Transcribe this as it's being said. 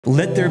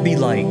Let there be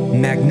light.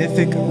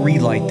 Magnific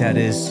ReLight, that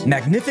is.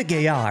 Magnific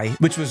AI,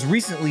 which was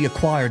recently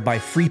acquired by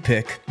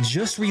FreePick,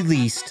 just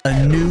released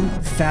a new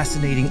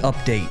fascinating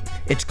update.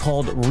 It's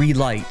called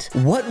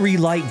ReLight. What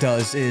ReLight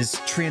does is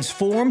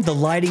transform the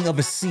lighting of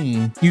a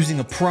scene using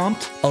a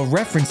prompt, a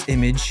reference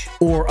image,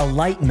 or a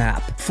light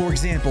map. For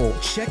example,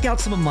 check out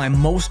some of my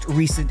most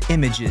recent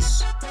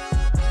images.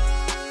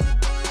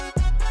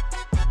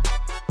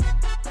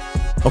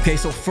 Okay,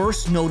 so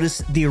first notice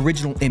the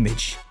original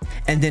image.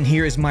 And then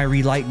here is my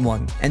ReLight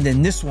one, and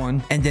then this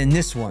one, and then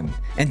this one.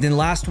 And then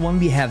last one,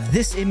 we have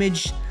this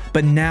image,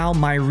 but now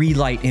my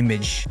ReLight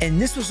image.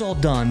 And this was all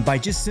done by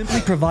just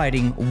simply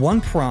providing one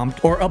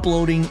prompt or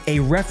uploading a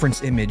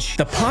reference image.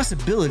 The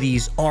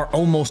possibilities are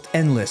almost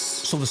endless.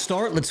 So to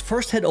start, let's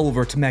first head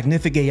over to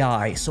Magnific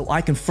AI so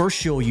I can first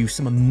show you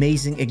some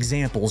amazing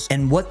examples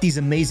and what these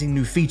amazing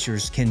new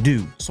features can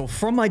do. So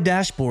from my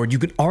dashboard, you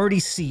can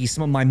already see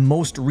some of my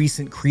most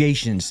recent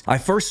creations. I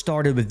first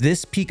started with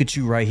this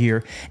Pikachu right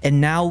here, and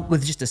now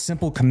with just a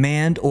simple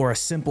command or a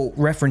simple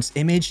reference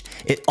image,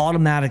 it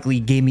automatically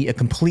gave me a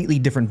completely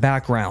different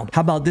background.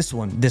 How about this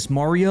one? This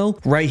Mario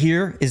right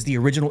here is the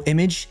original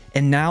image,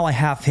 and now I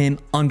have him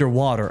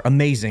underwater.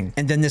 Amazing.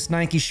 And then this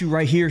Nike shoe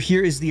right here,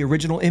 here is the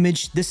original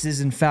image. This is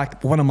in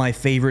fact one of my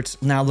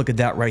favorites. Now look at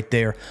that right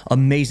there.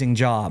 Amazing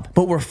job.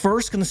 But we're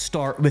first going to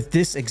start with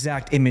this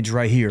exact image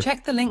right here.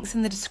 Check the links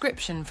in the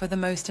description for the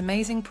most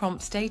amazing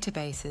prompts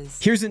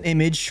databases. Here's an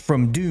image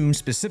from Dune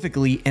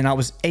specifically, and I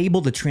was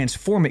able to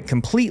transform it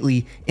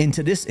completely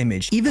into this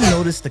image. Even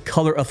notice the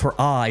color of her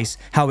eyes,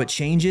 how it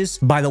changes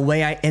by the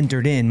way I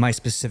entered in my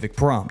specific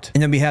prompt.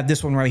 And then we have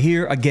this one right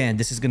here. Again,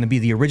 this is going to be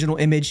the original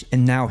image,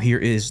 and now here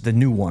is the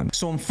new one.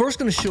 So I'm first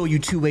going to show you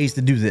two ways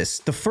to do this.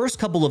 The first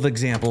couple of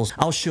examples,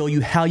 I'll show you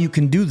how you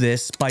can do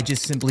this by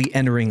just simply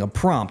entering a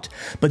prompt.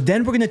 But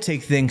then we're going to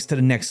take things to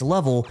the next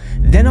level.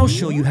 Then I'll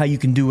show you how you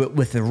can do it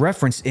with a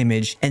reference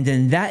image, and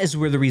then that is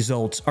where the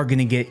results are going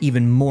to get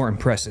even more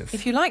impressive.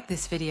 If you like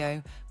this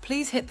video,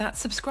 please hit that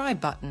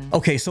subscribe button.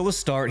 Okay, so let's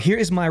start. Here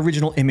is my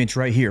original image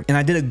right here. And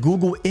I did a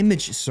Google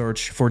image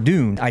search for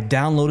Dune. I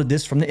downloaded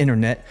this from the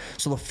internet.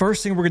 So the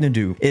first thing we're going to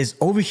do is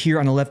over here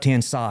on the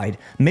left-hand side,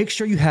 make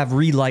sure you have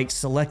ReLight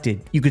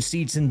selected. You can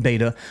see it's in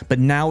beta, but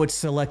now it's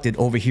selected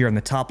over here in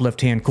the top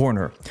left-hand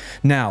corner.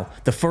 Now,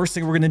 the first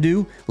thing we're going to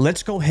do,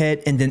 let's go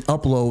ahead and then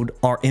upload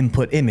our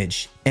input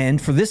image.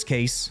 And for this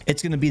case,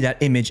 it's going to be that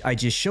image I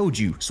just showed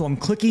you. So I'm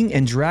clicking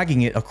and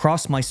dragging it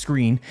across my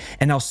screen,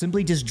 and I'll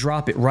simply just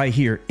drop it right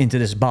here into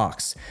this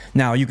box.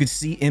 Now you can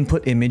see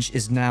input image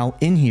is now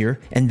in here,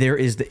 and there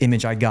is the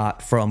image I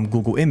got from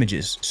Google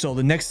Images. So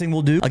the next thing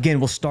we'll do, again,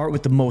 we'll start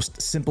with the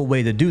most simple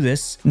way to do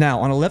this. Now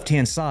on the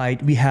left-hand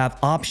side, we have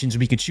options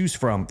we could choose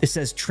from. It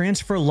says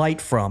transfer light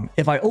from.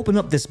 If I open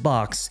up this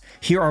box,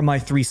 here are my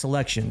three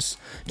selections.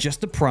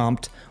 Just the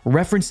prompt,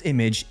 reference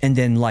image, and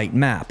then light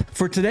map.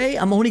 For today,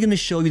 I'm only going to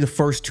show you the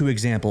first two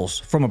examples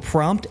from a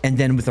prompt and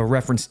then with a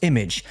reference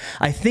image.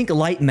 I think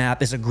light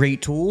map is a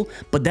great tool,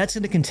 but that's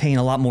going to contain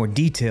a lot more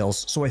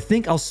details, so I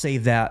think I'll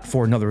save that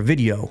for another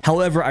video.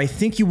 However, I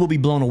think you will be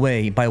blown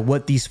away by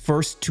what these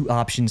first two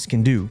options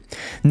can do.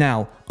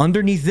 Now,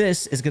 underneath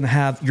this is going to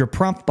have your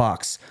prompt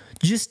box.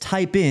 Just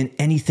type in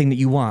anything that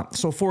you want.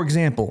 So for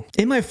example,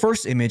 in my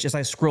first image, as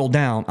I scroll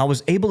down, I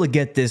was able to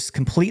get this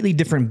completely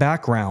different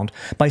background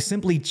by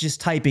simply just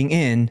typing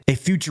in a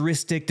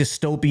futuristic,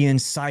 dystopian,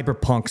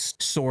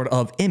 cyberpunk sort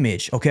of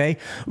image, okay?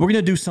 We're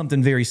gonna do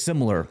something very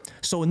similar.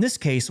 So in this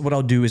case, what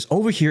I'll do is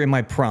over here in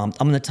my prompt,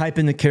 I'm gonna type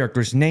in the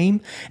character's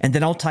name, and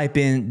then I'll type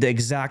in the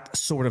exact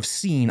sort of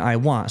scene I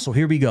want. So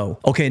here we go.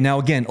 Okay, now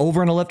again, over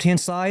on the left-hand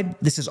side,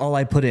 this is all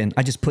I put in.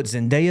 I just put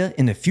Zendaya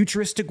in a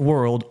futuristic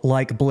world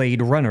like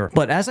Blade Runner.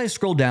 But as I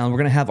scroll down, we're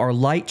going to have our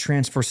light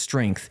transfer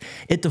strength.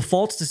 It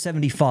defaults to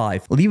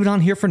 75. Leave it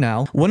on here for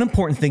now. One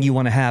important thing you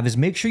want to have is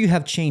make sure you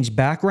have changed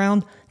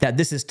background, that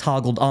this is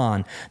toggled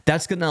on.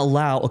 That's going to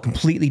allow a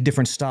completely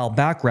different style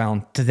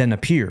background to then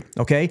appear,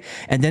 okay?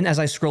 And then as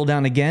I scroll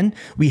down again,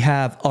 we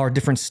have our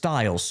different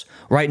styles.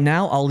 Right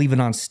now, I'll leave it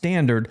on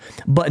standard,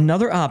 but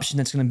another option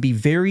that's going to be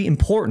very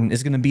important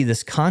is going to be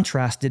this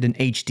contrasted and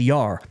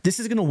HDR.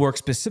 This is going to work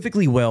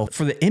specifically well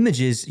for the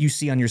images you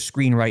see on your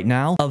screen right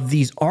now of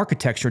these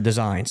architecture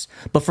designs.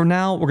 But for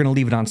now, we're going to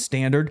leave it on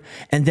standard.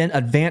 And then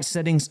advanced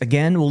settings,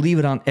 again, we'll leave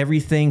it on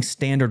everything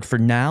standard for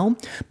now.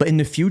 But in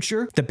the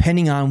future,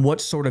 depending on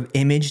what sort of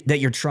image that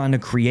you're trying to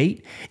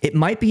create, it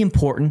might be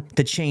important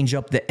to change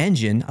up the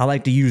engine. I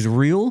like to use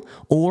Real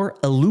or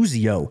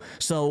Illusio.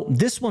 So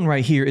this one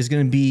right here is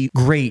going to be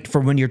great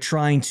for when you're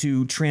trying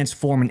to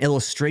transform an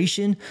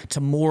illustration to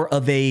more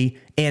of a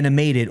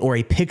animated or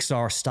a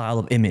Pixar style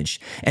of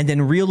image. And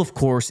then Real, of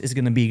course, is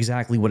going to be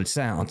exactly what it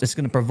sounds. It's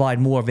going to provide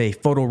more of a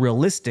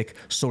photorealistic realistic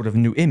sort of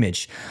new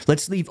image.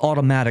 Let's leave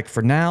automatic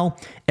for now.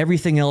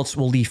 Everything else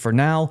we'll leave for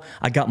now.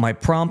 I got my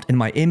prompt and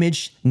my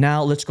image.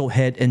 Now let's go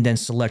ahead and then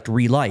select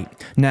ReLight.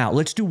 Now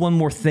let's do one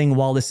more thing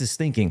while this is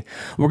thinking.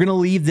 We're going to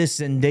leave this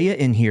Zendaya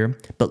in here,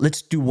 but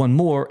let's do one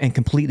more and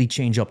completely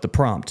change up the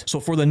prompt. So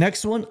for the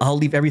next one, I'll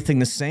leave everything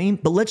the same,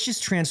 but let's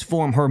just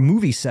transform her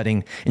movie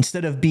setting.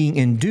 Instead of being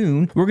in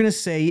Dune, we're going to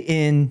say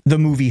in the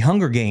movie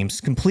Hunger Games,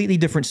 completely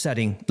different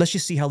setting. Let's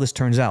just see how this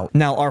turns out.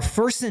 Now our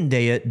first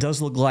Zendaya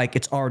does look like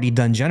it's already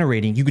done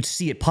generating. You could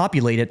see it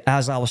populated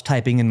as I was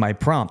typing in my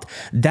prompt.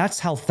 That's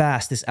how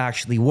fast this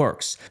actually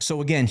works.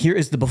 So again, here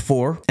is the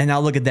before, and now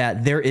look at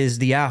that. There is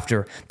the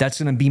after.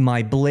 That's going to be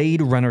my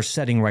Blade Runner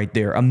setting right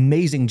there.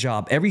 Amazing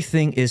job.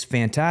 Everything is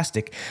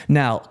fantastic.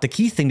 Now, the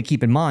key thing to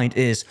keep in mind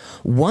is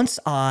once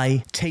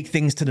I take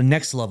things to the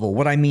next level,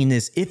 what I mean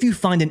is if you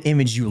find an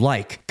image you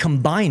like,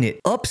 combine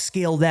it,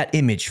 upscale that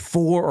image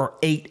 4 or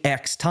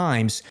 8x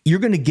times, you're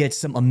going to get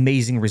some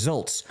amazing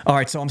results. All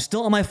right, so I'm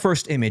still on my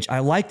first image. I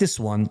like this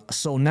one.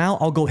 So now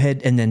I'll go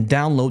ahead and then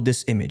download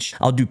this image.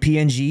 I'll do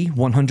PNG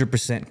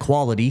 100%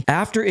 quality.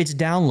 After it's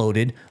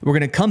downloaded, we're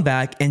going to come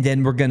back and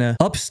then we're going to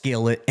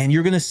upscale it, and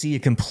you're going to see a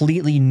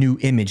completely new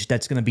image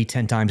that's going to be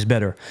 10 times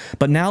better.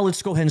 But now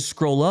let's go ahead and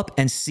scroll up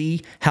and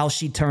see how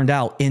she turned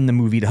out in the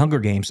movie The Hunger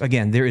Games.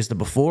 Again, there is the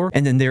before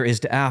and then there is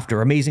the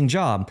after. Amazing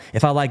job.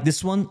 If I like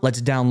this one,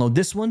 let's download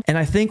this one. And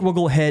I think we'll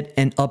go ahead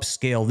and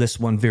upscale this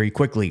one very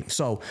quickly.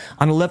 So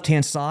on the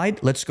left-hand side,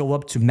 let's go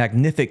up to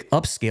Magnific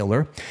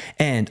Upscaler.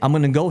 And I'm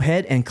going to go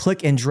ahead and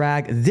click and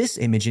drag this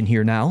image in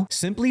here now,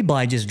 simply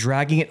by just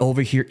dragging it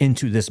over here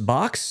into this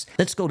box.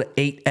 Let's go to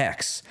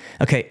 8x.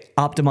 Okay,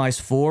 optimize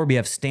for, we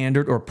have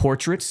standard or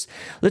portraits.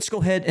 Let's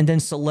go ahead and then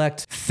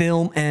select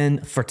film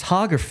and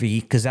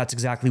photography, because that's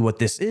exactly what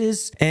this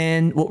is.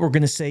 And what we're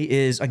going to say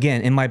is,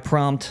 again, in my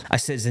prompt, I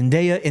said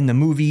Zendaya in the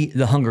movie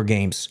The Hunger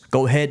Games.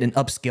 Go ahead and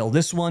upscale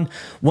this one.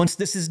 Once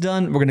this is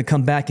done, we're going to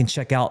come back and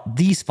check out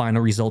these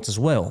final results as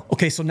well.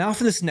 Okay, so now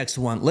for this next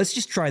one, let's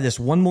just try this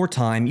one more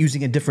time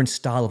using a different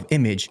style of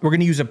image. We're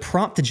going to use a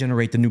prompt to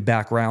generate the new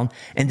background,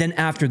 and then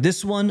after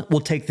this one,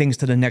 we'll take things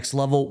to the next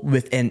level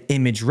with an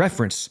image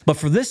reference. But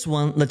for this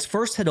one, let's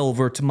first head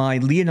over to my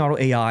Leonardo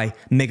AI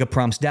Mega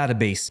Prompts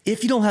database.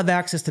 If you don't have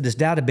access to this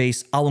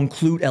database, I'll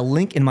include a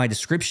link in my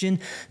description.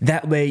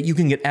 That way you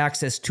can get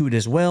access to it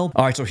as well.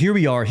 All right, so here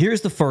we are.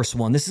 Here's the first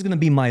one. This is going to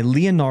be my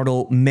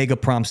Leonardo Mega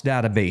Prompts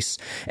database.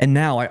 And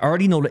now I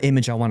already know the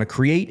image I want to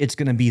create. It's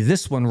going to be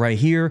this one right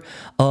here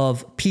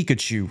of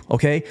Pikachu.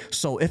 Okay,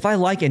 so if I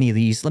like any of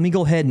these, let me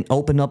go ahead and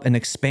open up and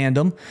expand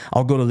them.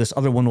 I'll go to this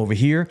other one over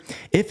here.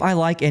 If I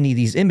like any of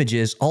these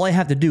images, all I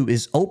have to do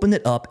is open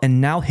it up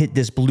and now hit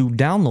this blue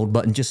download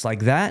button just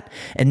like that.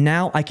 And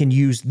now I can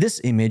use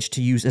this image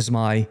to use as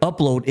my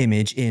upload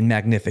image in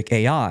Magnific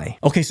AI.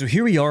 Okay, so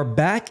here we are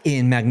back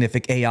in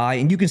Magnific AI,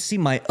 and you can see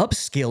my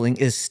upscaling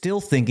is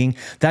still thinking.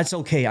 That's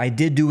okay. I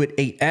did do it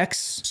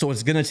 8x, so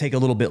it's going to take a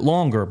little bit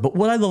longer. But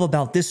what I love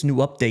about this new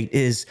update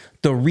is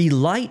the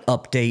ReLight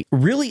update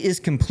really is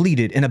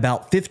completed in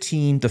about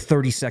 15 to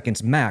 30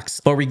 seconds max.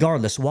 But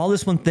regardless, while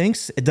this one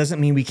thinks, it doesn't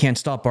mean we can't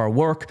stop our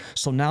work.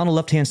 So now on the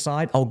left-hand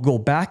side, I'll go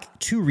back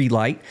to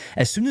ReLight.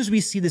 As soon as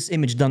we see this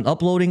image done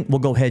uploading, we'll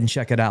go ahead and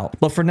check it out.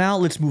 But for now,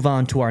 let's move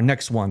on to our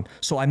next one.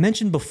 So I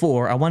mentioned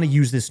before, I want to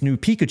use this new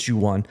Pikachu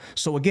one.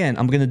 So again,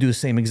 I'm going to do the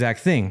same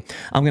exact thing.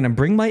 I'm going to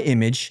bring my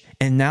image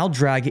and now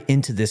drag it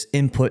into this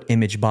input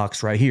image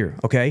box right here.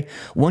 Okay.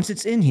 Once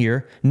it's in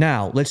here,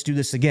 now let's do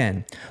this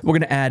again. We're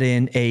going to add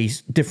in a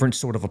different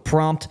sort of a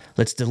prompt.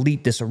 Let's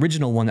delete this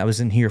original one that was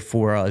in here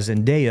for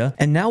Zendaya.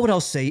 And now what I'll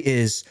say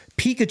is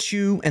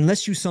Pikachu, and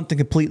let's use something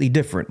completely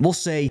different. We'll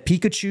say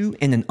Pikachu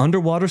in an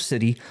underwater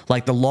city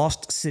like the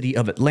lost city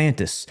of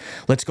Atlantis.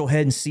 Let's go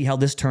ahead and see how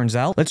this turns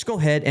out. Let's go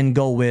ahead and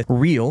go with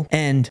real.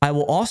 And I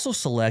will also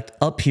select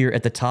up here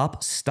at the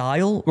top,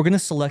 style. We're going to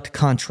select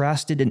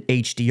contrasted and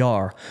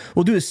HDR.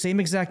 We'll do the same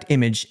exact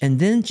image and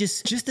then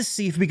just to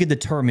see if we can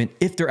determine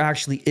if there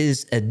actually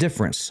is a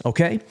difference.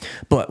 Okay.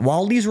 But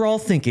while these are all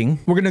thinking,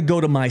 we're going to go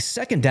to my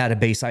second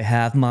database I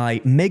have, my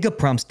Mega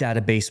Prompts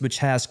database, which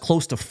has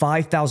close to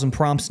 5,000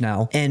 prompts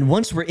now. And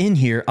once we're in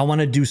here, I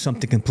want to do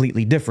something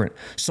completely different.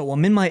 So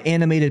I'm in my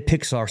animated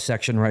Pixar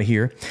section right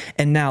here.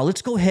 And now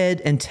let's go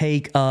ahead and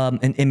take an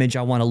image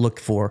I want to look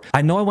for.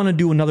 I know I want to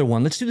do another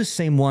one. Let's do the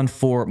same one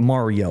for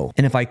Mario.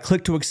 And if I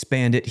click to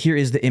expand it, here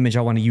is the image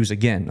I want to use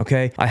again.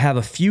 Okay. I have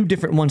a few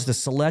different ones to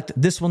select.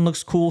 This one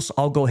looks cool. So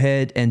I'll go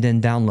ahead and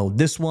then download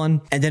this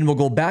one. And then we'll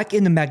go back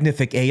into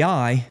Magnific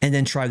AI and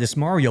then try this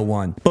Mario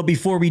one. But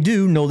before we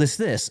do, notice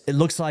this. It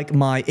looks like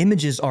my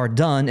images are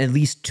done. At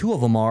least 2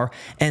 of them are.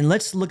 And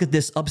let's look look at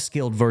this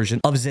upscaled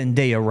version of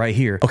Zendaya right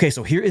here. Okay,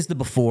 so here is the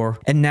before,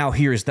 and now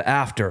here is the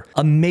after.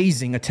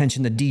 Amazing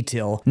attention to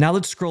detail. Now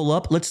let's scroll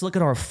up. Let's look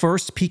at our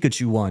first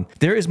Pikachu one.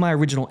 There is my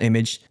original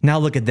image. Now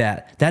look at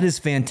that. That is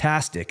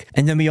fantastic.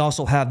 And then we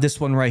also have this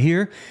one right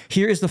here.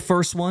 Here is the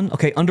first one.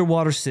 Okay,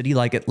 underwater city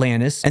like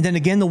Atlantis. And then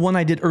again, the one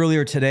I did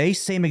earlier today,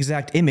 same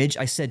exact image.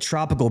 I said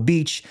tropical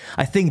beach.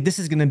 I think this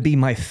is going to be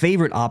my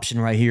favorite option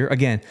right here.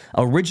 Again,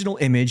 original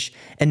image.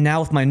 And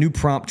now with my new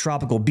prompt,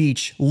 tropical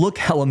beach, look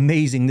how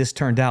amazing this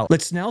turned out.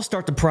 Let's now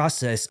start the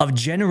process of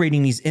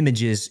generating these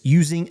images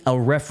using a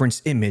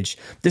reference image.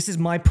 This is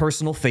my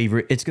personal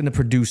favorite. It's going to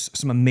produce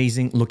some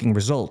amazing looking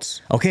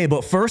results. Okay,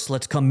 but first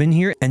let's come in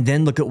here and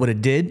then look at what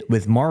it did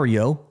with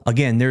Mario.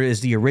 Again, there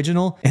is the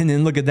original, and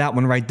then look at that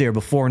one right there,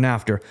 before and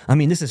after. I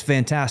mean, this is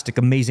fantastic,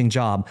 amazing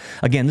job.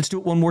 Again, let's do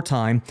it one more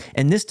time,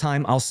 and this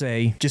time I'll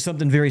say just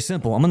something very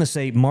simple. I'm going to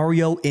say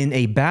Mario in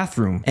a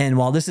bathroom, and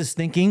while this is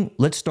thinking,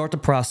 let's start the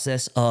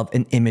process of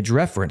an image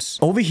reference.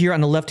 Over here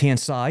on the left-hand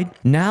side,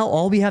 now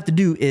all we have to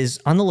do is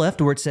on the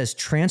left where it says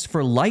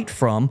transfer light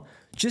from,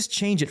 just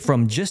change it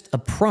from just a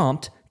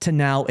prompt to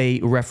now a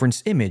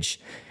reference image.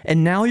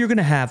 And now you're going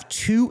to have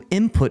two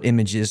input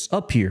images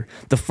up here.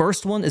 The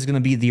first one is going to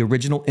be the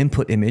original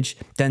input image.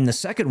 Then the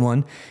second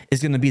one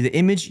is going to be the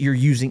image you're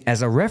using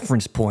as a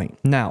reference point.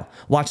 Now,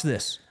 watch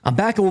this. I'm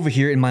back over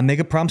here in my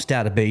Mega Prompts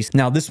database.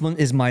 Now, this one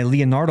is my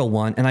Leonardo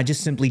one, and I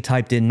just simply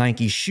typed in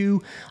Nike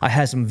shoe. I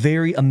had some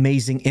very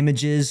amazing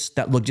images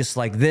that look just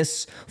like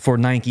this for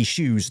Nike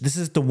shoes. This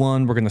is the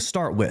one we're going to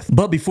start with.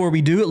 But before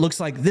we do, it looks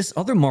like this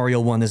other Mario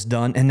one is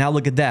done, and now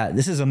look at that.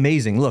 This is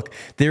amazing. Look,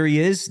 there he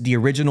is, the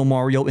original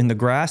Mario in the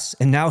grass,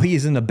 and now he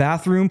is in the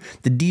bathroom.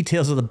 The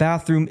details of the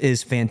bathroom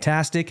is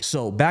fantastic.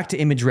 So back to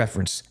image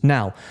reference.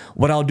 Now,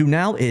 what I'll do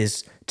now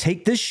is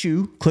take this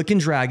shoe, click and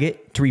drag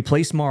it to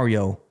replace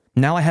Mario.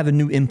 Now I have a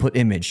new input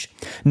image.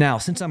 Now,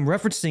 since I'm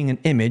referencing an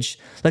image,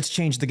 let's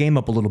change the game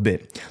up a little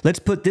bit. Let's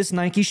put this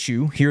Nike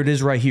shoe, here it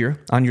is right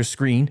here on your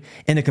screen,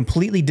 in a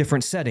completely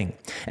different setting.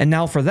 And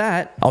now for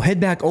that, I'll head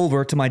back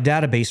over to my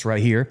database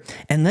right here,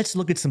 and let's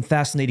look at some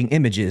fascinating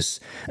images.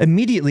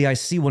 Immediately, I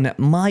see one that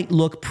might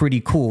look pretty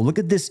cool. Look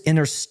at this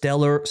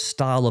interstellar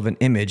style of an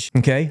image,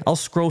 okay? I'll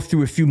scroll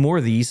through a few more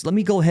of these. Let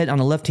me go ahead on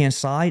the left-hand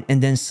side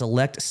and then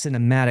select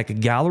Cinematic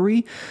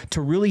Gallery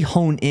to really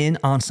hone in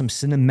on some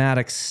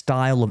cinematic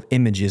style of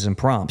images and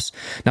prompts.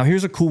 Now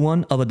here's a cool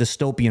one of a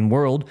dystopian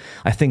world.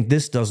 I think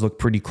this does look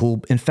pretty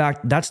cool. In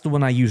fact, that's the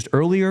one I used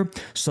earlier,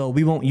 so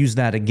we won't use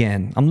that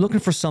again. I'm looking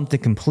for something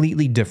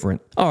completely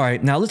different. All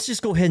right, now let's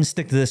just go ahead and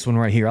stick to this one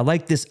right here. I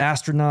like this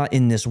astronaut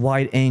in this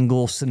wide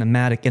angle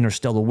cinematic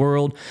interstellar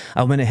world.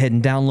 I went ahead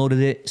and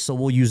downloaded it, so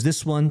we'll use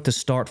this one to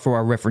start for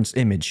our reference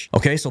image.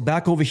 Okay, so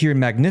back over here in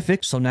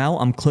Magnific. So now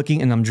I'm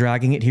clicking and I'm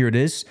dragging it. Here it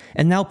is.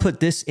 And now put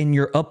this in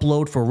your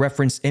upload for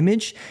reference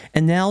image,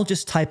 and now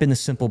just type in a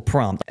simple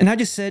prompt. And I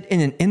just said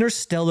in an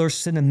interstellar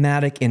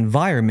cinematic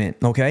environment.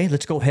 Okay,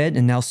 let's go ahead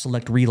and now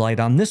select ReLight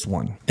on this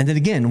one. And then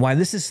again, while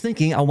this is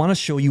thinking, I want to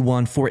show you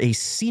one for a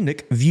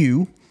scenic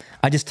view.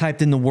 I just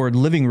typed in the word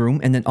living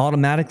room, and then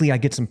automatically I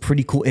get some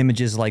pretty cool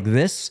images like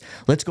this.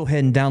 Let's go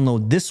ahead and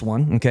download this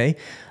one, okay?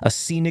 A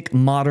scenic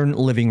modern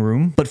living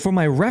room. But for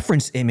my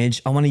reference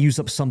image, I want to use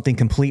up something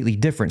completely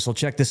different. So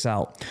check this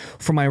out.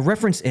 For my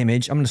reference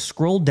image, I'm going to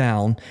scroll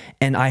down,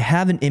 and I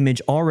have an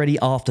image already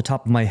off the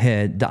top of my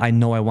head that I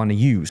know I want to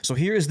use. So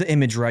here is the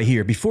image right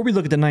here. Before we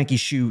look at the Nike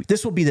shoe,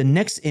 this will be the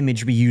next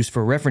image we use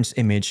for reference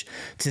image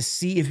to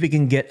see if we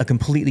can get a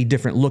completely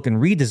different look and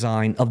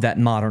redesign of that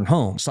modern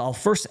home. So I'll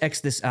first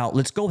X this out.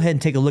 Let's go ahead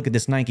and take a look at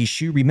this Nike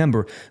shoe.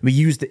 Remember, we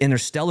used the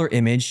interstellar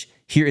image.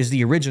 Here is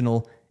the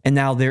original, and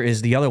now there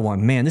is the other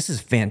one. Man, this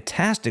is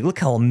fantastic. Look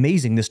how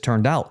amazing this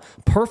turned out.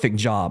 Perfect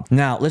job.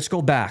 Now, let's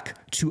go back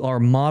to our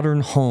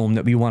modern home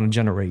that we want to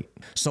generate.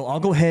 So I'll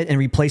go ahead and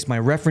replace my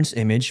reference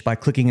image by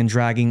clicking and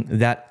dragging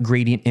that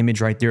gradient image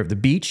right there of the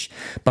beach.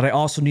 But I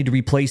also need to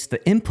replace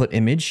the input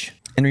image.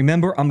 And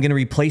remember, I'm going to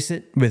replace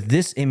it with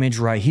this image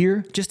right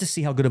here just to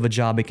see how good of a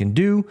job it can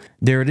do.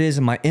 There it is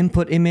in my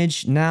input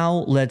image.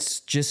 Now let's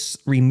just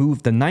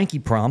remove the Nike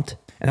prompt.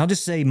 And I'll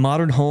just say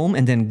modern home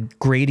and then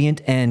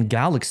gradient and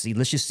galaxy.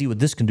 Let's just see what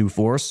this can do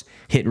for us.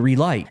 Hit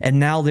ReLight. And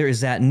now there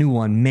is that new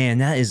one. Man,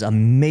 that is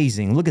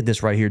amazing. Look at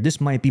this right here. This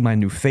might be my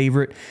new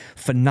favorite.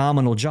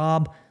 Phenomenal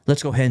job.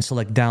 Let's go ahead and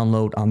select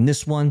download on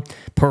this one.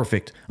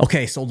 Perfect.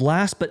 Okay, so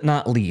last but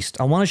not least,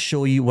 I want to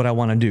show you what I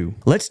want to do.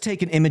 Let's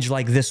take an image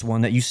like this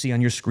one that you see on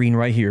your screen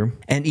right here,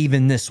 and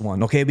even this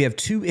one. Okay, we have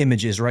two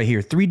images right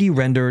here, 3D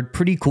rendered,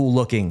 pretty cool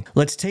looking.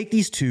 Let's take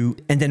these two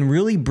and then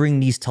really bring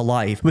these to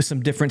life with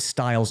some different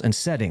styles and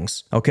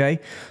settings,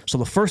 okay? So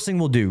the first thing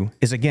we'll do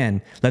is,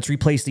 again, let's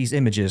replace these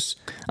images.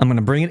 I'm going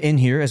to bring it in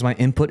here as my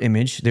input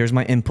image. There's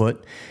my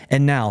input.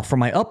 And now for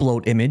my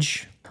upload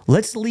image,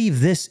 let's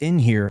leave this in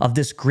here of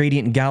this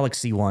gradient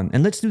galaxy one,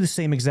 and let's do the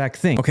same exact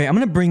thing. Okay, I'm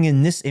gonna bring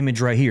in this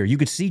image right here. You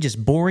could see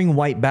just boring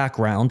white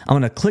background. I'm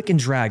gonna click and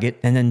drag it,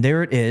 and then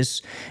there it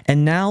is.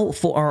 And now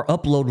for our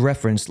upload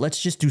reference, let's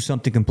just do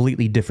something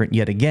completely different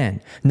yet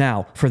again.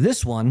 Now, for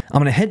this one, I'm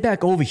gonna head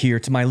back over here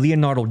to my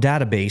Leonardo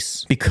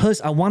database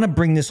because I wanna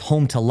bring this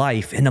home to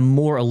life in a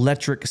more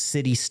electric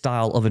city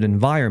style of an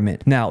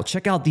environment. Now,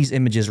 check out these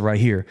images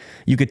right here.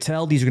 You could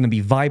tell these are gonna be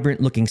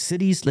vibrant looking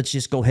cities. Let's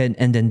just go ahead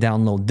and then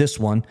download this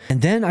one.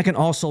 And then I can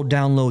also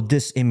download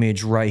this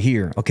image right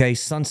here, okay?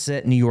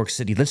 Sunset, New York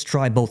City. Let's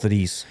try both of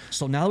these.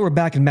 So now that we're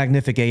back in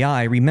Magnific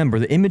AI, remember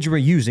the image we're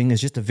using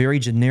is just a very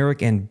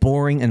generic and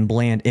boring and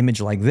bland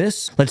image like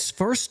this. Let's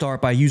first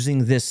start by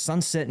using this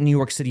Sunset, New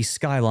York City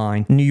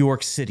skyline, New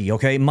York City,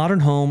 okay?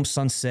 Modern home,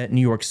 sunset,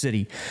 New York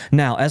City.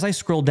 Now, as I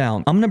scroll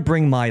down, I'm gonna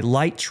bring my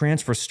light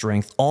transfer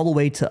strength all the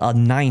way to a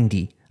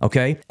 90,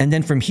 okay? And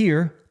then from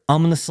here,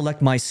 I'm going to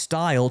select my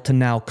style to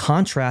now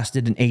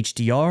contrasted in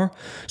HDR,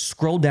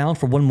 scroll down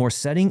for one more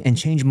setting, and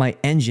change my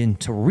engine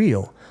to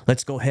real.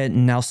 Let's go ahead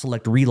and now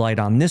select ReLight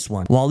on this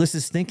one. While this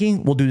is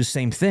thinking, we'll do the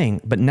same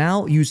thing, but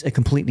now use a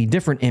completely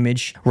different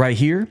image right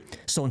here.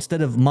 So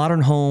instead of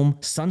modern home,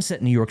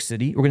 sunset, New York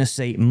City, we're going to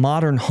say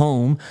modern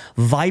home,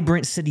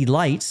 vibrant city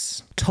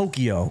lights,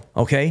 Tokyo,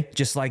 okay?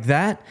 Just like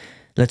that.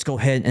 Let's go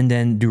ahead and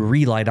then do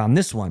ReLight on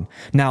this one.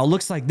 Now, it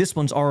looks like this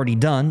one's already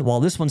done. While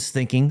this one's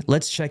thinking,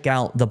 let's check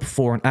out the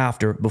before and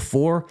after.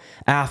 Before,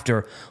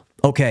 after.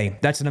 Okay,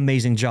 that's an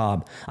amazing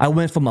job. I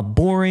went from a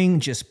boring,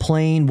 just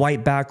plain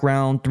white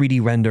background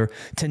 3D render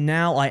to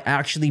now I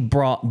actually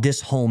brought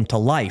this home to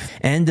life.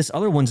 And this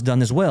other one's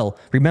done as well.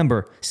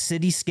 Remember,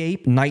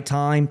 cityscape,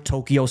 nighttime,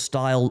 Tokyo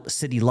style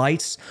city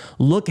lights.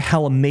 Look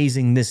how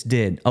amazing this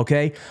did,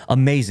 okay?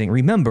 Amazing.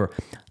 Remember,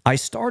 I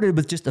started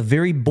with just a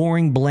very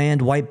boring,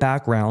 bland white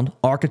background,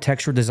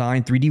 architecture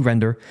design, 3D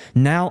render.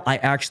 Now I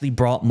actually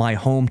brought my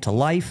home to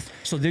life.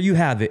 So there you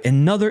have it,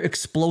 another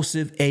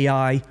explosive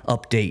AI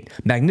update.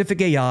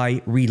 Magnific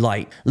AI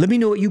ReLight. Let me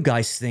know what you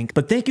guys think,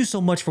 but thank you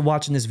so much for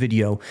watching this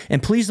video.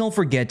 And please don't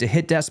forget to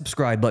hit that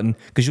subscribe button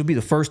because you'll be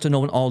the first to know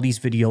when all these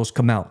videos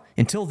come out.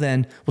 Until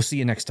then, we'll see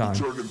you next time.